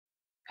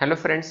Hello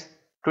friends,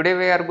 today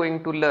we are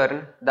going to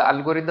learn the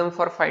algorithm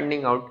for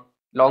finding out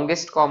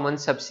longest common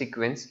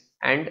subsequence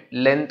and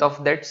length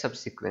of that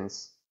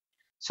subsequence.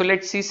 So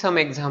let's see some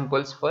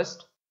examples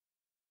first.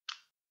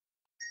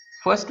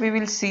 First we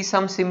will see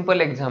some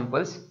simple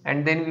examples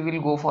and then we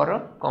will go for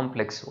a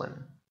complex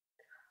one.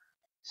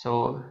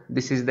 So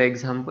this is the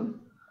example.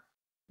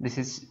 This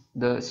is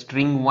the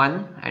string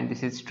 1 and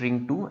this is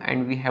string 2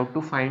 and we have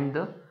to find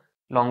the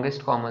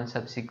longest common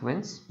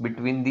subsequence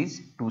between these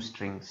two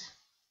strings.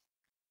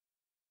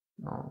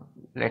 Now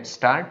let's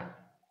start.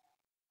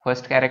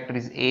 First character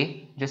is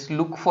A. Just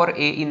look for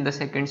A in the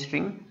second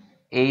string.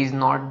 A is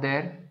not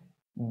there.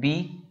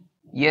 B.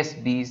 Yes,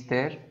 B is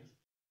there.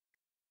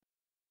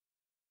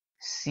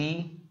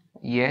 C.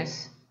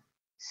 Yes,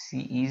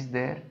 C is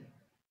there.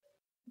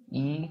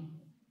 E.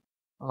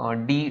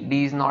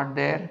 D is not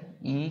there.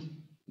 E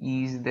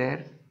is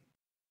there.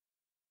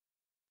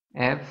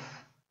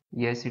 F.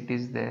 Yes, it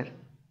is there.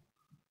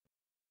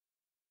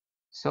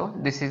 So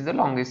this is the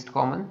longest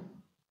common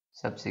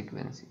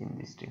subsequence in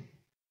this string.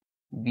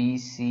 B,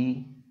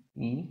 C,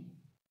 E,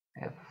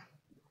 F.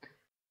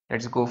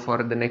 Let's go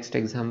for the next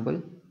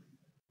example.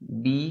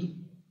 B,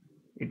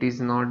 it is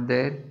not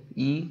there.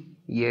 E,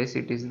 yes,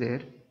 it is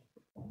there.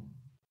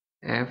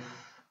 F,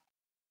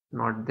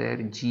 not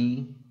there.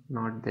 G,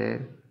 not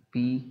there.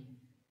 P,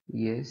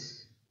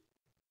 yes,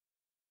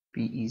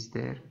 P is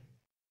there.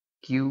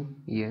 Q,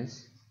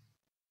 yes,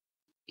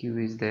 Q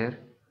is there.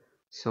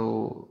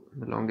 So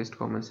the longest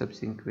common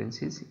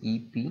subsequence is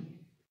EP,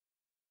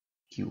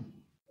 Q.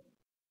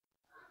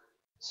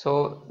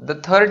 So the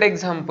third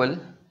example,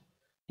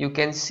 you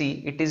can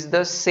see it is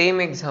the same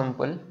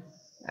example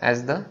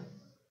as the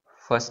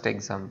first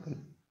example.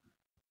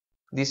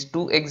 These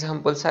two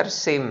examples are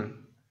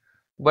same,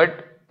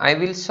 but I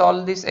will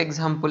solve this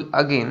example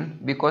again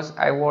because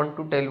I want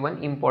to tell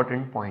one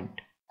important point.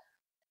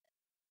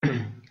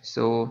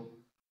 So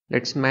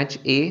let's match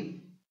A,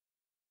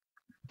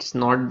 it's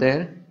not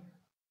there.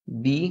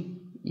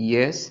 B,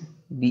 yes,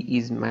 B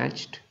is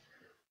matched.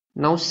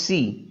 Now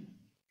C,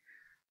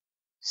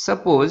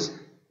 suppose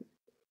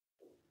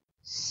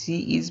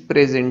C is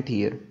present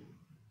here,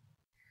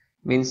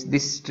 means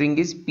this string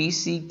is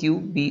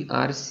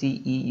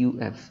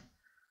PCQBRCEUF.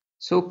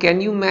 So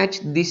can you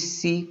match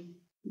this C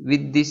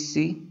with this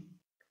C?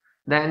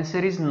 The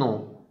answer is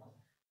no,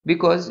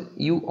 because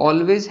you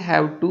always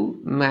have to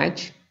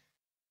match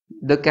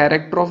the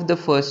character of the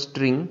first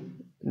string,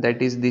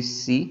 that is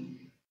this C,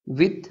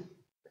 with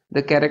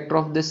the character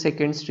of the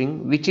second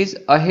string which is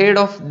ahead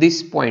of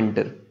this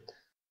pointer.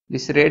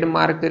 This red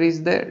marker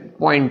is the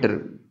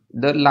pointer,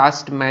 the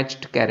last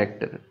matched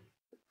character.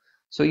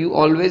 So you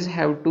always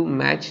have to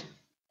match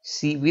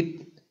C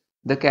with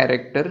the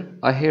character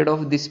ahead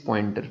of this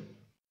pointer.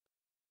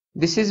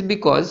 This is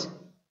because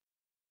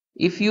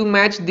if you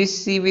match this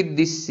C with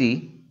this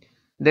C,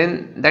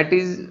 then that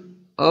is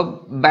a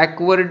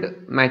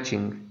backward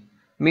matching,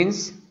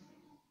 means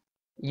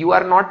you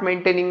are not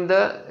maintaining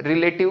the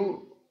relative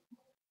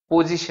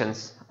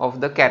positions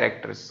of the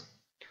characters.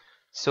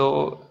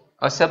 So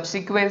a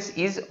subsequence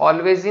is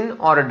always in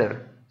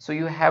order, so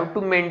you have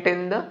to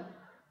maintain the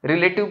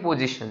relative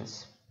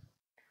positions.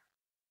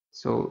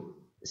 So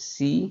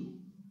C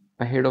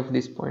ahead of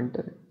this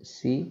pointer,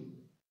 C,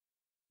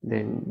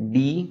 then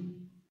D,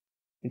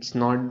 it's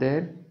not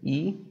there.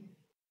 E,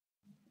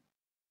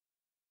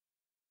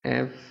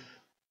 F,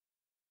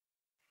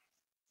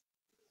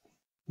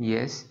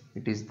 yes,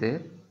 it is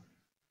there.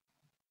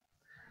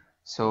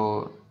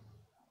 So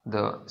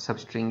the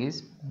substring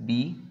is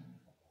B,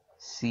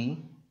 C,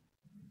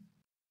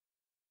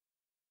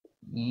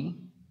 E,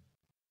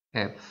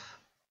 F.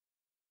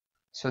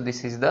 So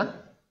this is the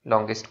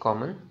longest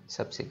common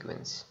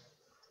subsequence.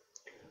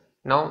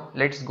 Now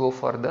let's go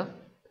for the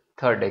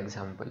third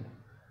example.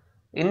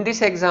 In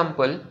this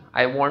example,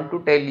 I want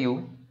to tell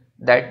you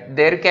that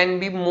there can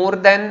be more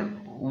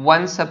than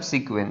one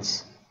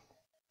subsequence.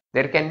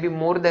 There can be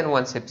more than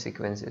one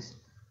subsequences,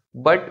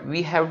 but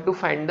we have to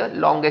find the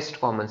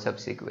longest common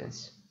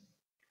subsequence.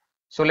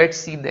 So let's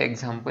see the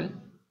example.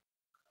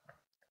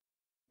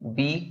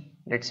 B,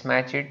 let's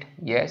match it.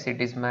 Yes, it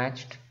is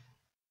matched.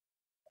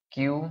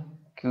 Q,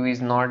 Q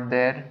is not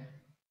there.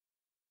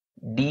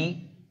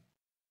 D,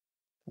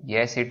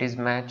 yes, it is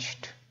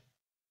matched.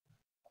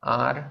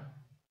 R,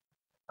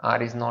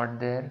 R is not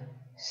there.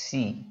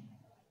 C,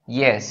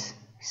 yes,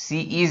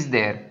 C is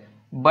there,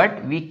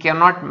 but we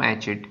cannot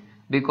match it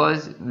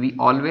because we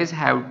always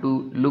have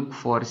to look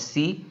for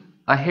C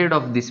ahead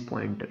of this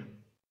pointer.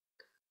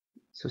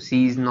 So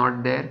C is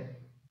not there.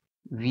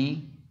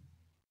 V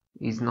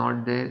is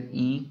not there.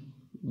 E,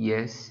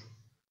 yes.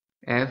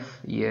 F,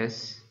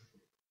 yes.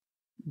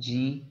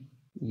 G,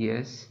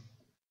 yes.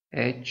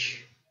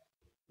 H,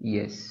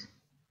 yes.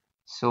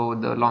 So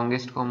the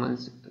longest common,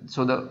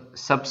 so the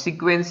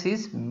subsequence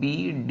is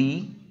B,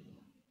 D,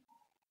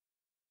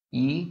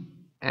 E,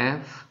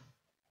 F,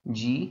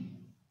 G,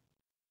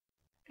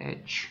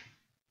 H.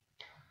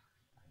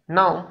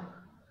 Now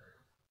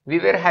we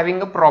were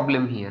having a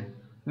problem here.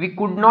 We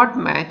could not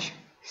match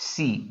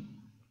C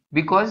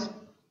because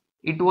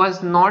it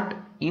was not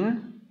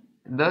in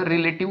the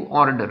relative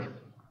order.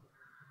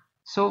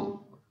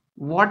 So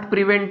what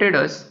prevented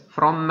us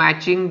from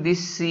matching this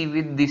C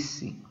with this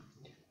C?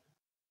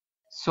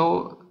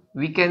 So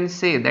we can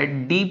say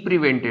that D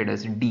prevented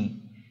us, D,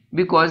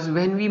 because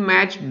when we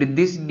matched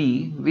this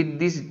D with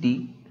this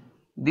D,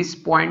 this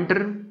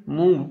pointer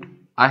moved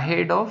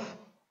ahead of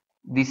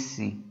this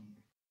C,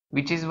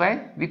 which is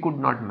why we could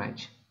not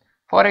match.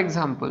 For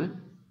example,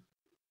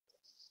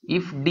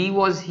 if D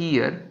was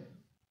here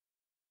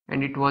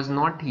and it was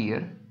not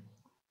here,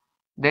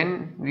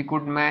 then we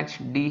could match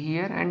D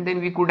here, and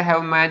then we could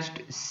have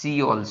matched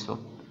C also.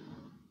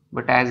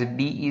 But as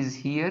D is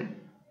here,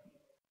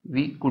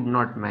 we could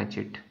not match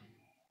it.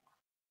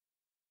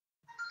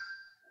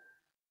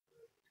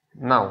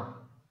 Now,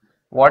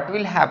 what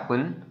will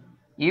happen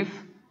if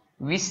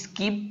we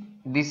skip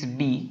this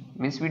D,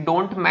 means we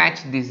don't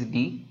match this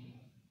D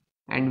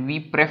and we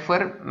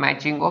prefer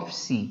matching of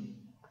C.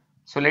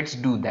 So let's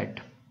do that.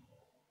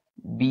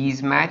 B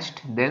is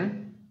matched,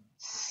 then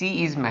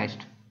C is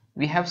matched.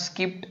 We have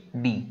skipped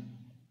D.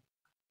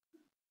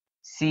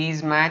 C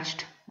is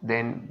matched,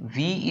 then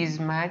V is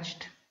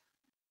matched,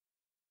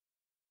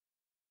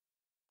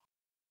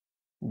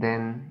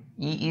 then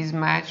E is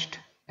matched,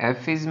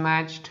 F is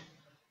matched,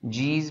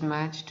 G is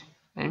matched,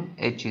 and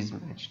H is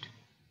matched.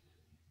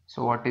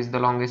 So what is the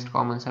longest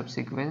common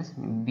subsequence?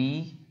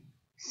 B,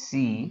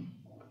 C,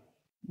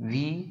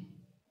 V,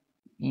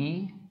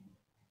 E,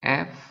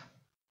 F,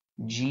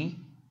 G,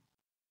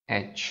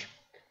 H.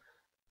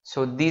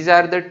 So these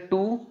are the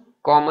two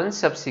common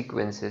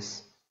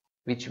subsequences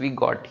which we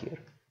got here.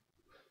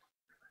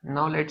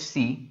 Now let's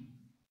see.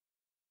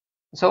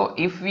 So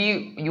if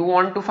you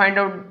want to find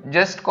out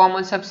just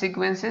common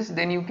subsequences,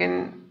 then you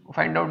can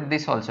find out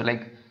this also,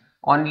 like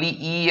only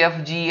E,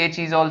 F, G, H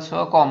is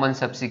also a common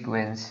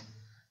subsequence,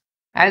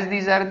 as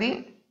these are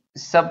the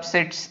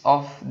subsets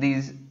of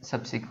these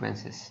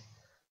subsequences.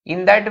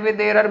 In that way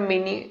there are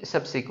many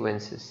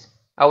subsequences.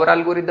 Our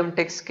algorithm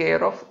takes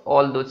care of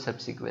all those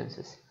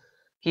subsequences.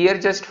 Here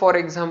just for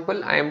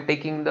example I am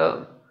taking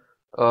the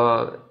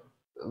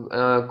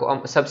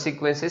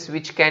subsequences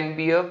which can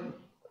be a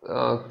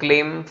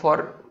claim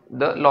for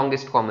the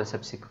longest common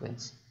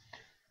subsequence.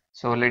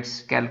 So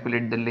let's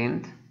calculate the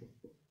length.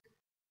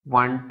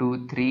 1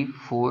 2 3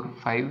 4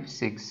 5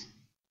 6.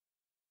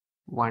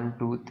 1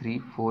 2 3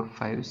 4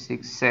 5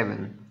 6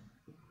 7.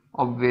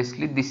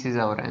 Obviously this is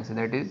our answer,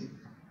 that is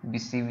B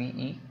C V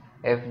E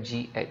F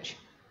G H.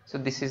 So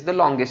this is the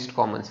longest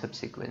common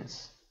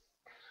subsequence.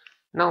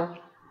 Now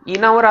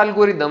in our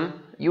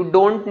algorithm you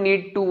don't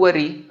need to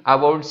worry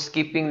about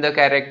skipping the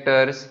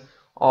characters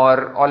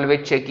or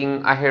always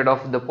checking ahead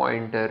of the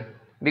pointer,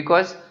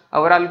 because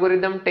our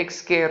algorithm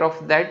takes care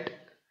of that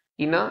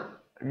in a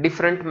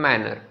different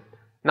manner.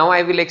 Now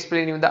I will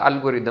explain you the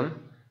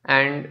algorithm,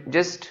 and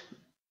just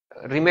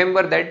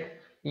remember that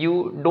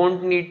you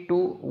don't need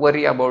to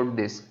worry about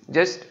this.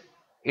 Just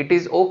it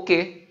is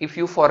okay if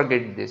you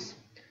forget this.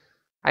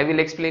 I will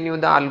explain you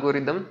the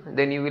algorithm,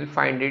 then you will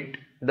find it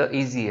the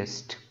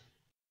easiest.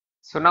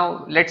 So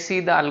now let's see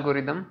the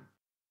algorithm.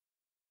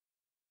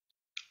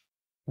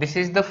 This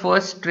is the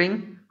first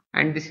string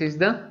and this is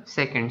the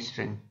second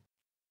string.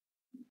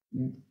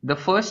 The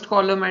first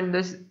column and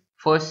the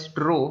first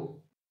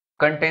row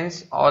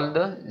contains all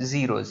the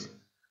zeros.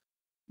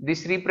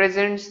 This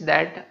represents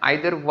that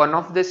either one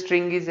of the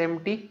string is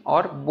empty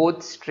or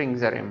both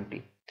strings are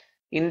empty.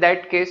 In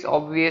that case,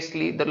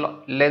 obviously the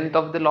length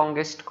of the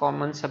longest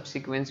common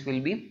subsequence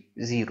will be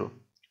 0.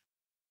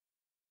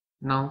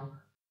 Now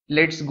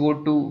let's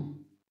go to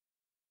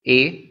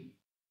A.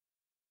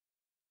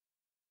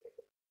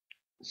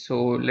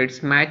 So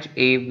let's match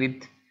A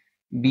with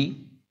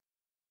B.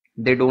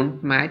 They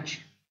don't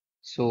match,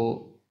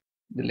 so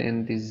the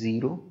length is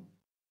 0.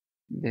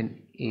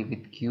 Then A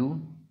with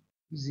Q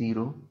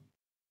 0,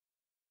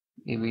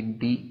 A with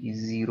D is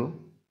 0.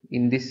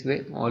 In this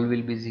way all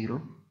will be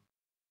 0.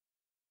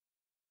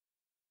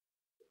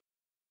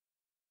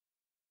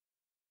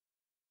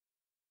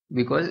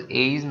 Because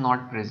A is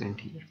not present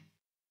here.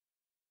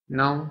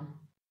 Now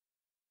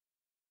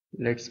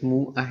let's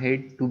move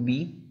ahead to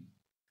B.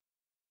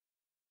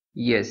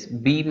 Yes,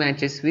 B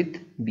matches with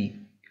B.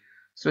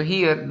 So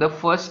here the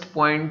first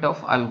point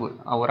of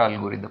our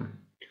algorithm.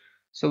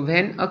 So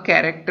when a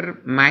character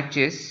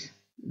matches,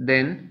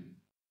 then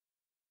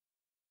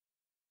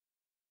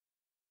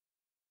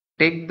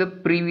take the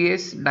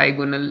previous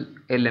diagonal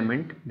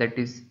element, that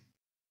is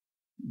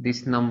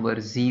this number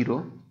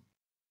 0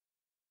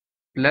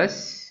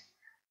 plus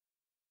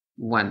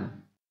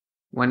 1.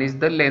 1 is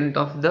the length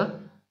of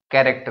the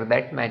character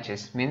that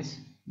matches, means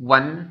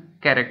one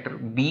character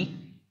B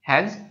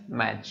has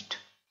matched.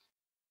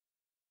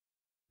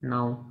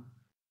 Now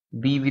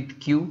B with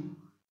Q,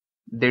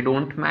 they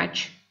don't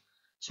match.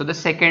 So the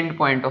second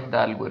point of the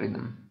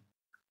algorithm,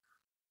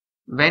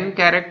 when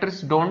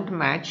characters don't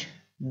match,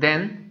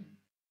 then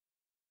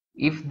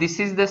if this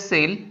is the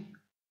cell,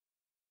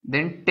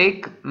 then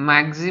take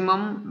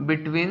maximum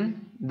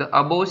between the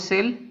above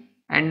cell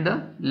and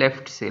the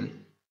left cell.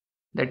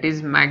 that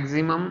is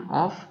maximum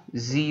of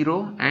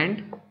 0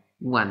 and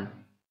 1.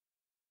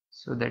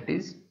 So that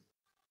is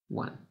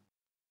 1.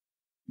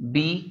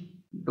 B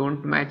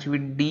don't match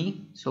with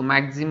D, so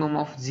maximum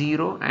of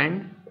 0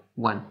 and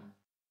 1,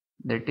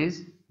 that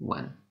is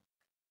 1.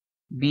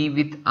 B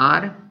with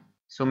R,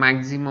 so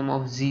maximum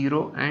of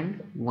 0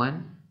 and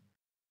 1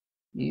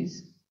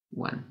 is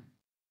 1.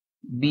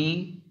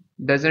 B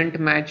doesn't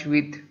match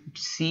with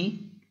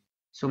C,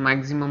 so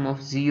maximum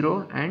of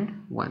 0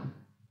 and 1,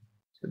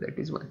 so that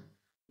is 1.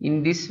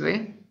 In this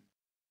way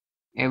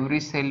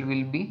every cell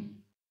will be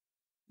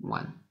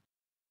 1.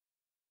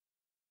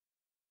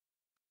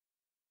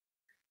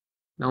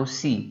 Now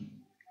C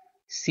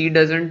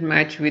doesn't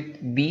match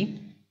with B,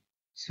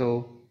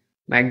 so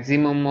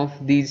maximum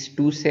of these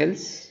two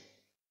cells,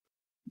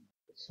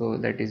 so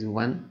that is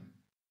 1.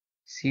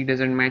 C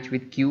doesn't match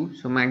with Q,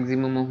 so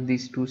maximum of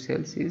these two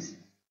cells is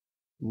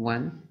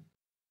 1.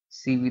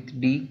 C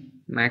with D,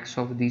 max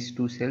of these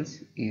two cells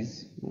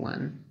is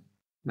 1.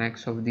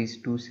 Max of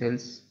these two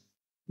cells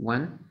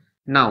 1.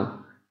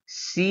 Now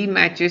C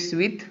matches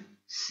with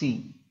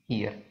C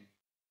here.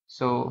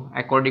 So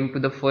according to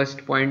the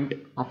first point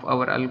of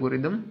our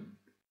algorithm,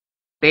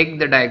 take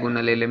the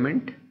diagonal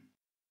element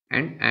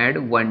and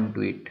add 1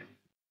 to it.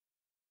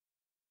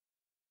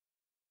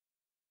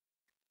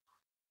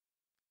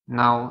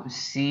 Now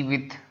C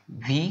with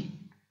V,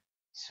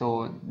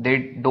 so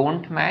they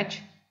don't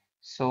match,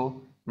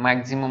 so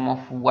maximum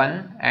of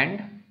 1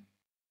 and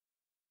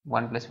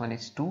 1 plus 1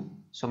 is 2,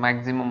 so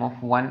maximum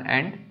of 1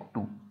 and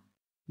 2,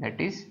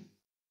 that is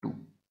 2.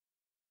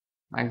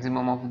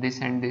 Maximum of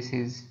this and this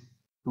is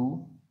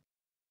 2,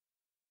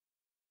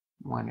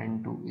 1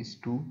 and 2 is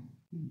 2,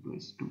 2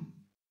 is 2,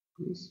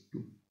 2 is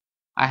 2.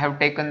 I have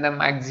taken the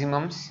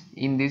maximums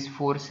in this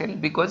 4 cell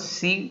because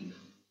C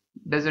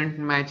doesn't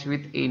match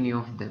with any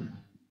of them.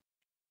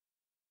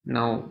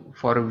 Now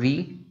for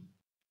V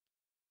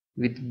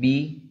with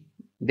B,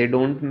 they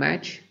don't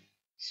match,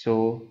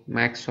 so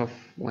max of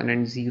 1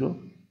 and 0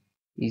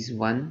 is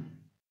 1.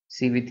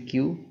 C with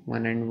Q,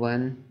 1 and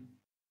 1.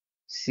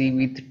 C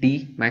with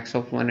D, max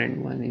of 1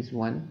 and 1 is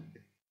 1.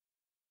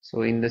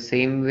 So in the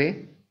same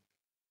way,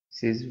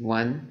 this is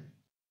 1,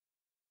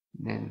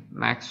 then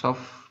max of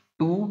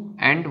 2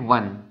 and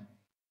 1,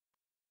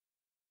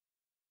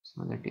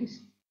 so that is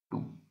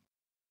 2.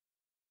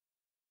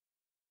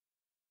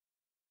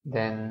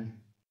 Then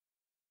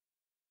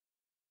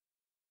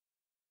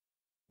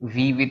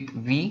V with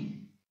V,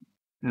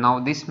 now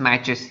this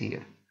matches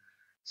here,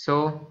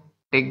 so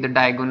take the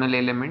diagonal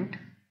element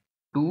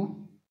 2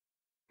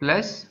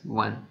 plus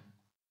 1.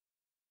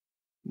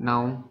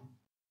 Now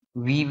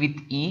V with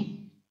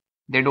E,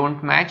 they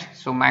don't match,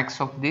 so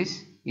max of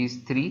this is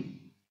 3,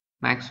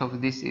 max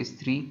of this is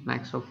 3,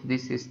 max of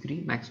this is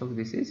 3, max of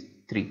this is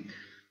 3.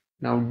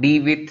 Now D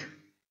with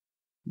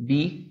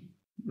B,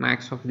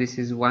 max of this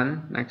is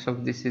 1, max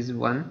of this is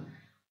 1.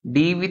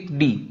 D with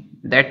D,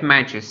 that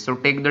matches, so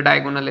take the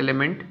diagonal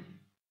element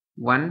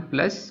 1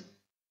 plus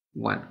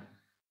 1.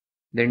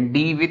 Then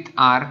D with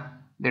R,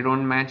 they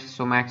don't match,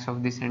 so max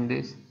of this and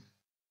this,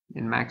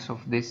 then max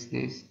of this,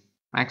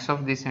 max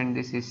of this and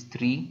this is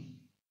 3,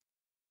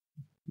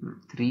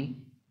 3,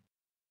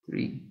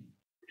 3,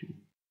 3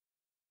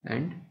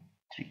 and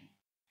 3.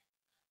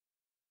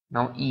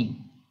 Now E,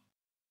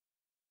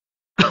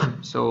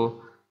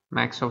 so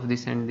max of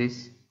this and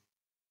this,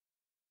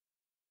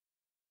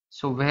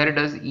 so where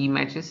does E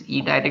matches?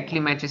 E directly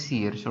matches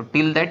here, so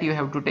till that you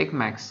have to take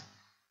max,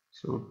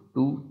 so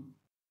 2,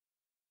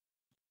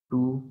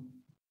 2,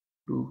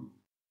 2,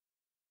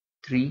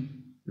 3.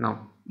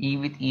 Now E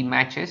with E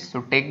matches,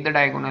 so take the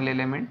diagonal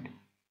element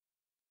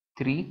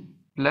 3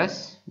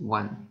 plus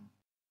 1.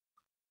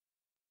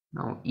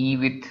 Now E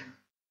with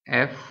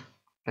F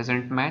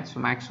doesn't match, so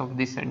max of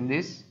this and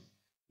this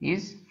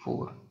is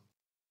 4,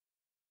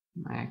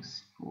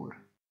 max 4.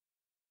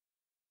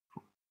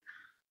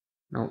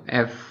 Now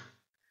F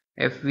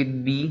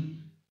with B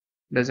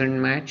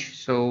doesn't match,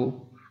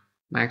 so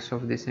max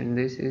of this and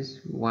this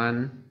is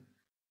 1.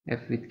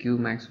 F with Q,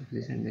 max of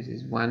this and this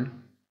is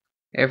 1.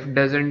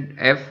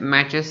 F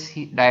matches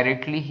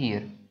directly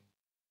here,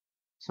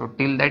 so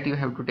till that you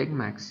have to take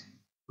max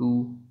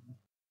 2,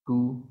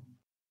 2,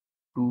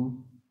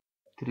 2,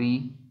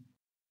 3,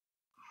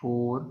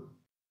 4.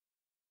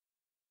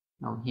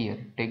 Now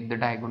here take the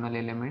diagonal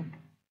element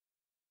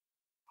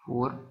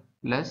 4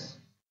 plus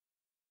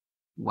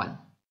 1.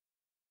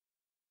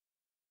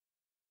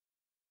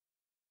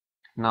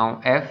 Now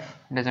F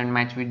doesn't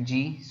match with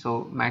G,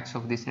 so max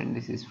of this and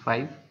this is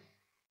 5,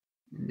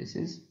 and this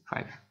is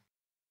 5.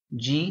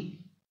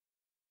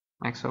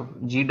 Max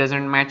of G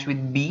doesn't match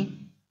with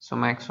B, so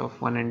max of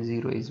 1 and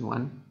 0 is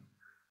 1.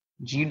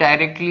 G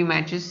directly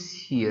matches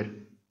here,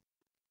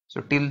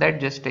 so till that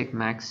just take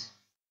max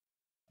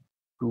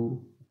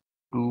 2,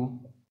 2,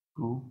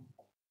 2,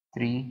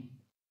 3,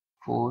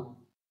 4,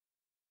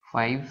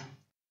 5.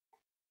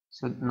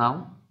 So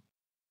now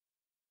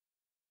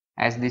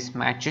as this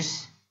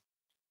matches,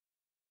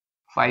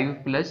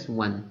 5 plus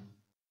 1,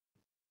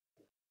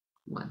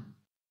 1.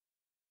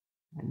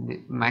 and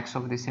the max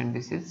of this and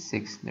this is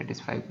 6, that is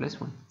 5 plus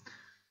 1.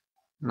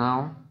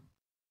 Now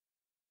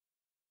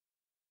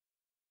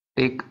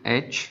take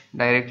h,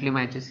 directly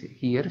matches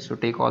here, so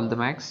take all the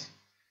max.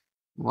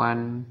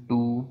 1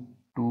 2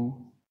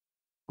 2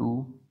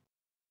 2,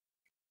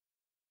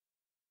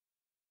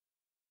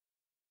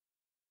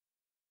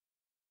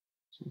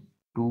 so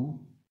 2,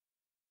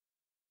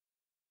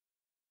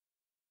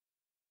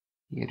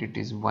 here it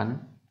is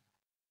 1,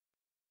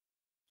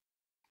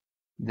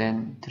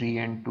 then 3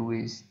 and 2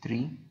 is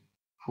 3,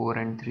 4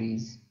 and 3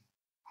 is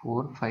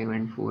 4, 5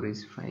 and 4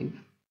 is 5,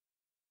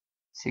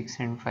 6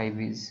 and 5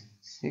 is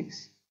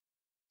 6,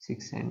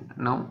 6 and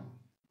now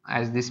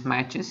as this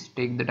matches,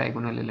 take the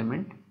diagonal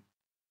element,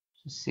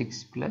 so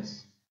 6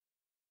 plus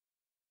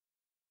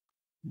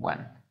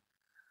 1.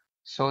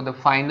 So the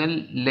final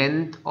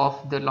length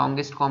of the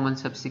longest common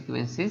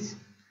subsequence is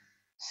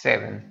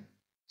 7.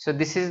 So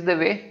this is the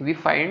way we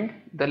find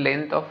the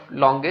length of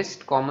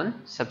longest common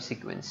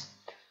subsequence.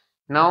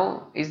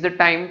 Now is the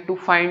time to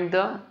find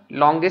the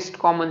longest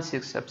common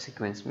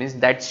subsequence, means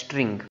that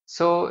string.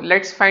 So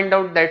let's find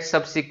out that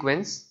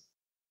subsequence.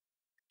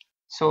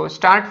 So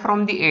start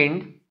from the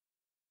end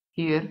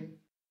here,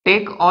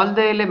 take all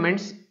the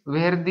elements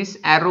where this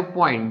arrow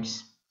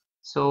points.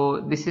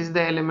 So this is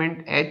the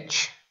element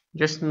h,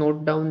 just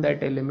note down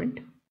that element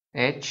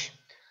h,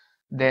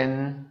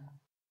 then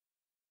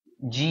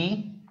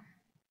G,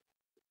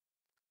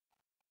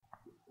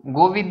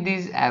 go with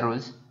these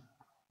arrows,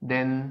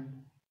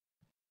 then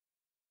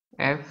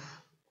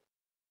F,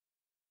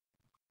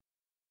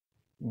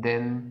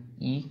 then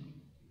E.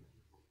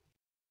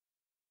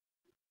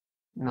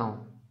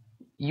 Now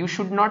you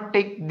should not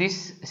take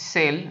this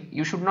cell,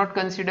 you should not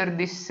consider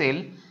this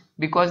cell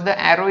because the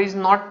arrow is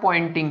not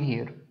pointing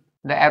here,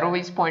 the arrow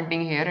is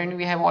pointing here and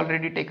we have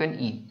already taken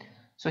E.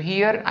 So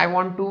here I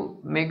want to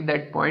make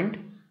that point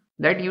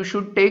that you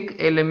should take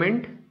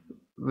element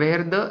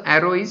where the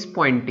arrow is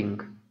pointing.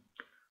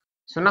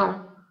 So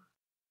now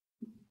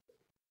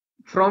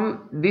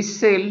from this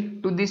cell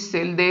to this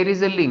cell there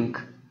is a link,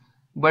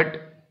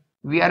 but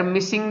we are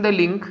missing the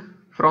link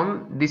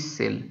from this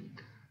cell.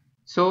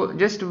 So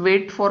just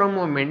wait for a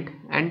moment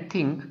and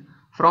think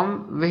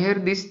from where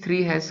this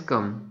 3 has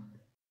come.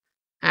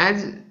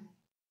 As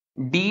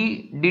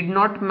D did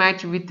not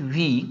match with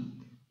V,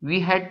 we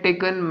had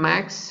taken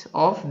max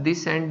of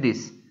this and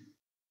this.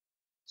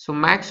 So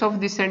max of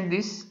this and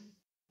this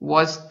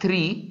was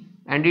 3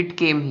 and it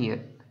came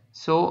here.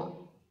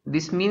 So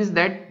this means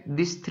that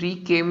this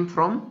 3 came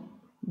from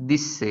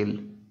this cell.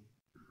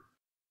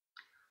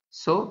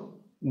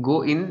 So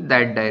go in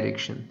that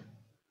direction.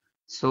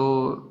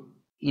 So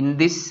in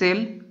this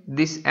cell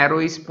this arrow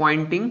is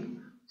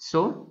pointing,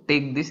 so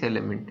take this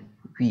element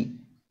V.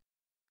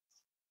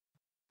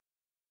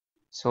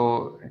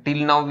 So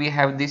till now we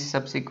have this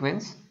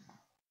subsequence.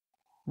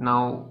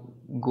 Now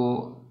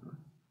go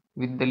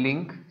with the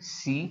link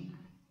C.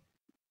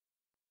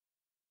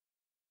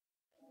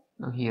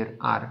 Now here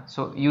R.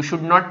 So you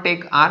should not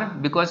take R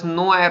because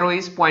no arrow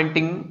is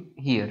pointing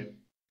here.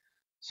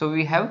 So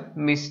we have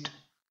missed,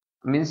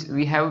 means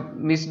we have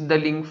missed the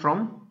link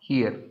from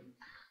here.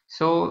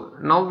 So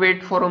now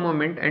wait for a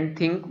moment and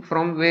think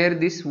from where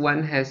this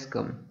 1 has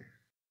come.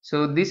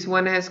 So this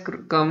one has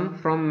come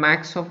from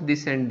max of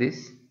this and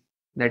this,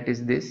 that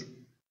is this.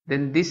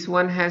 Then this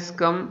one has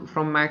come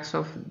from max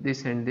of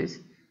this and this,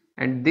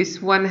 and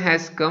this one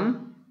has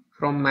come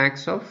from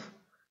max of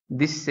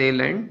this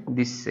cell and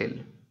this cell.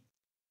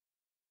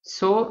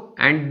 So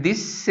and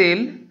this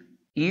cell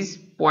is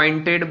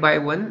pointed by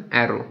one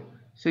arrow,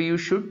 so you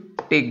should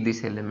take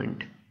this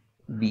element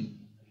B.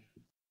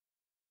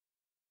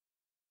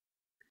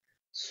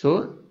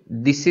 So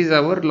this is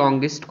our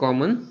longest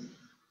common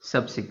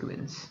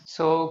subsequence.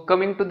 So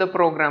coming to the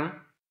program,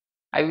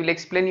 I will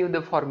explain you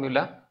the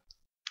formula.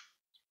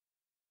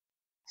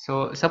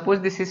 So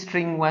suppose this is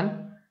string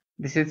 1,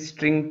 this is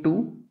string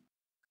 2,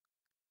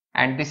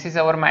 and this is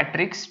our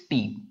matrix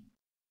T.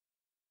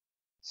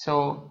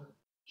 So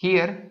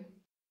here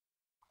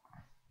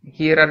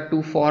are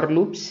two for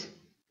loops,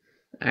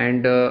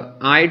 and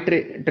I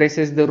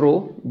traces the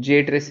row,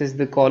 j traces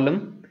the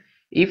column.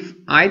 If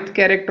ith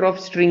character of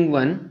string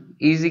 1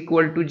 is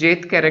equal to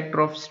jth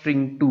character of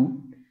string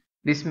 2,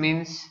 this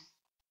means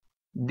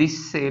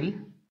this cell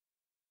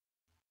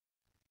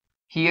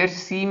here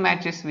C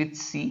matches with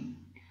C.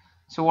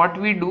 So what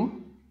we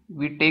do,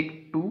 we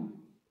take 2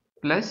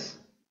 plus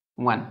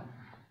 1.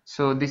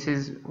 So this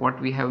is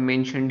what we have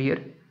mentioned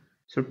here.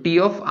 So T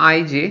of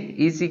ij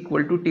is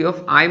equal to T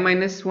of I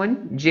minus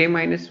 1 j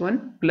minus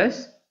 1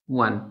 plus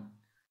 1.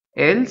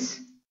 Else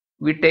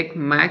we take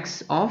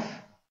max of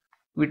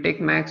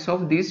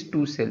these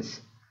two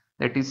cells,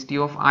 that is T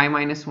of I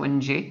minus 1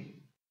 j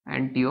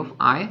and T of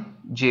I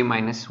j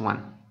minus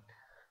 1.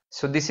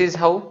 So this is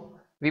how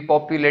we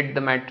populate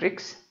the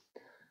matrix,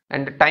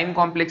 and the time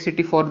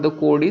complexity for the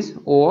code is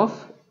O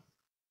of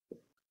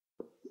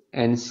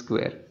n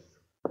square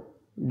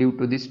due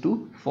to these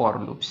two for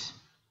loops.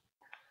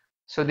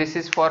 So this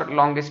is for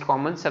longest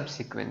common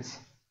subsequence.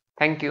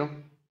 Thank you.